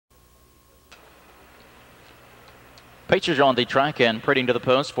Pacers are on the track and parading to the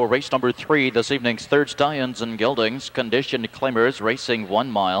post for race number 3, this evening's third Stallions and Geldings. Conditioned claimers racing 1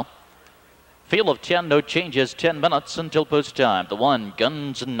 mile. Field of 10, no changes, 10 minutes until post time. The 1,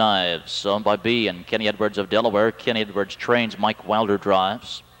 Guns and Knives, owned by B and Kenny Edwards of Delaware. Kenny Edwards trains, Mike Wilder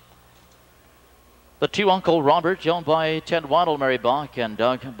drives. The 2, Uncle Robert, owned by Ted Waddle, Mary Bach, and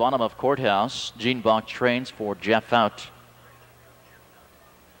Doug Bonham of Courthouse. Gene Bach trains for Jeff Out.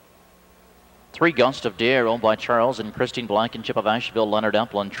 3, Gust of Dare, owned by Charles and Christine Black and Chip of Asheville. Leonard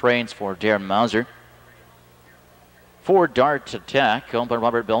Upland trains for Darren Mauser. 4, Dart Attack, owned by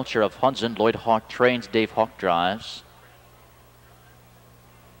Robert Belcher of Hudson. Lloyd Hawk trains, Dave Hawk drives.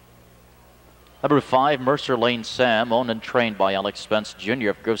 Number 5, Mercer Lane Sam, owned and trained by Alex Spence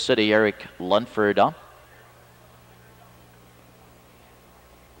Jr. of Grove City. Eric Lunford up.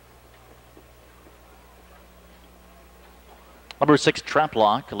 Number 6, Trap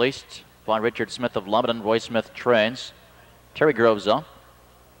Lock, laced by Richard Smith of Lebanon. Roy Smith trains. Terry Groves up.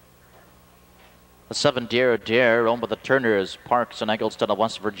 The 7, Dare Dare, owned by the Turners, Parks and Eggleston of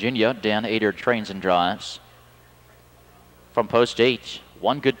West Virginia. Dan Ader trains and drives. From post 8,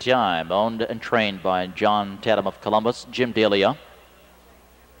 One Good Time, owned and trained by John Tatum of Columbus. Jim Delia.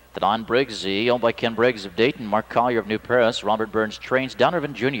 The 9, Briggsy, owned by Ken Briggs of Dayton. Mark Collier of New Paris. Robert Burns trains.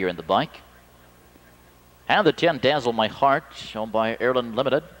 Donovan Jr. in the bike. And the 10, Dazzle My Heart, owned by Ireland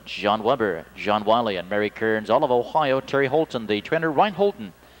Limited. John Weber, John Wiley, and Mary Kearns, all of Ohio. Terry Holton, the trainer, Ryan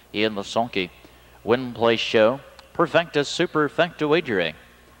Holton in the Sonky. Win Play Show, Perfecta Superfecta Wagering.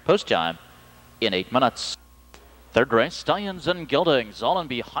 Post time in 8 minutes. Third race, Stallions and Geldings, all in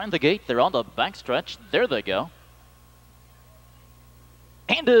behind the gate. They're on the backstretch. There they go.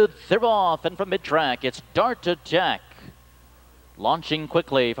 And they're off, and from mid-track, it's Dart Attack. Launching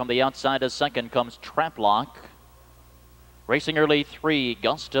quickly from the outside as second comes Trap Lock. Racing early 3,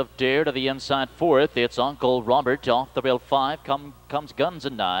 Gust of Dare to the inside 4th. It's Uncle Robert off the rail 5. Comes Guns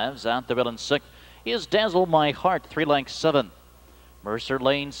and Knives at the rail in 6th. Is Dazzle My Heart, 3 lengths 7th. Mercer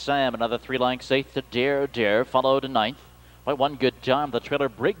Lane Sam, another 3 lengths 8th to Dare Dare, followed 9th by One Good Time. The trailer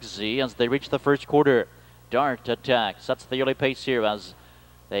Briggsy as they reach the first quarter. Dart Attack sets the early pace here as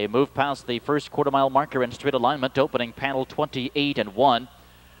they move past the first quarter-mile marker in straight alignment, opening panel 28 and 1.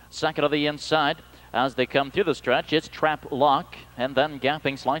 Second of the inside as they come through the stretch, it's Trap Lock, and then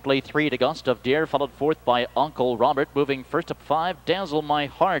gapping slightly 3 to Gust of Dare, followed 4th by Uncle Robert. Moving first up 5, Dazzle My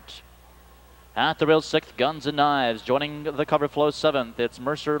Heart. At the rail 6th, Guns and Knives. Joining the cover flow 7th, it's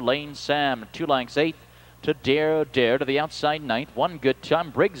Mercer Lane Sam, 2 lengths 8th to Dare Dare to the outside 9th. One Good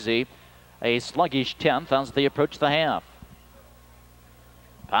Time, Briggsy, a sluggish 10th as they approach the half.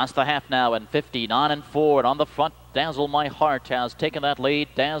 Past the half now, and 59 and 4, and on the front, Dazzle My Heart has taken that lead.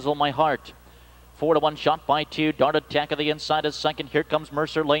 Dazzle My Heart, 4 to 1 shot by 2. Dart Attack of the inside is second. Here comes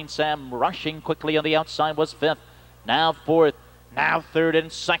Mercer Lane Sam, rushing quickly on the outside was 5th. Now 4th, now 3rd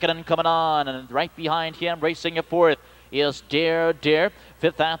and 2nd, and coming on, and right behind him, racing at 4th, is Dare Dare.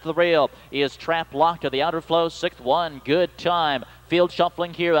 5th at the rail is Trap Lock to the outer flow. 6th, One Good Time. Field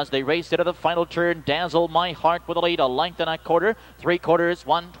shuffling here as they race into the final turn. Dazzle My Heart with a lead, a length and a quarter. 3/4,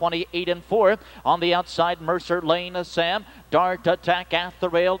 128 and 4. On the outside, Mercer Lane Sam. Dart Attack at the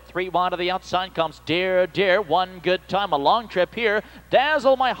rail. 3 wide to the outside comes Dare Dare. One Good Time. A long trip here.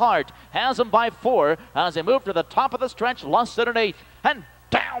 Dazzle My Heart has them by 4 as they move to the top of the stretch. Less than an 1/8. And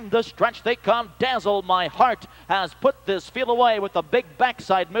down the stretch they come. Dazzle My Heart has put this field away with a big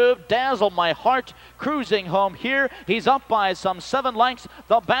backside move. Dazzle My Heart cruising home here. He's up by some 7 lengths.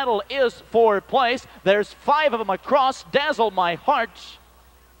 The battle is for place. There's 5 of them across. Dazzle My Heart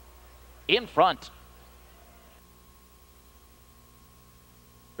in front.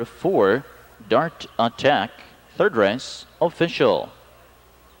 4, Dart Attack, third race official.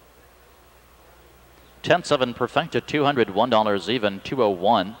 10-7 Perfecta, $201 even,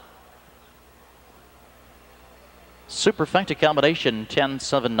 201. Superfecta combination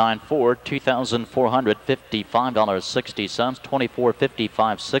 10-7-9-4, $2,455.60,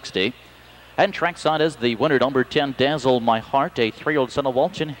 2455.60. And trackside is the winner, number 10, Dazzle My Heart, a 3-year-old son of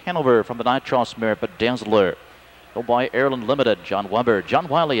Walsh in Hanover from the Nitros Mare, but Dazzler. Owned by Ireland Limited, John Weber, John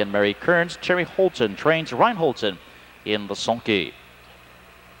Wiley, and Mary Kearns. Terry Holton trains Ryan Holton in the sulky.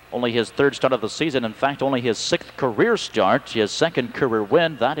 Only his 3rd start of the season. In fact, only his 6th career start. His 2nd career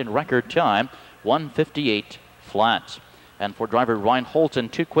win, that in record time, 1:58 flat. And for driver Ryan Holton,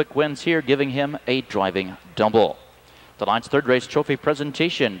 2 quick wins here, giving him a driving double. Tonight's third race trophy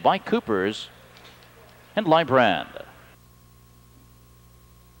presentation by Coopers and Lybrand.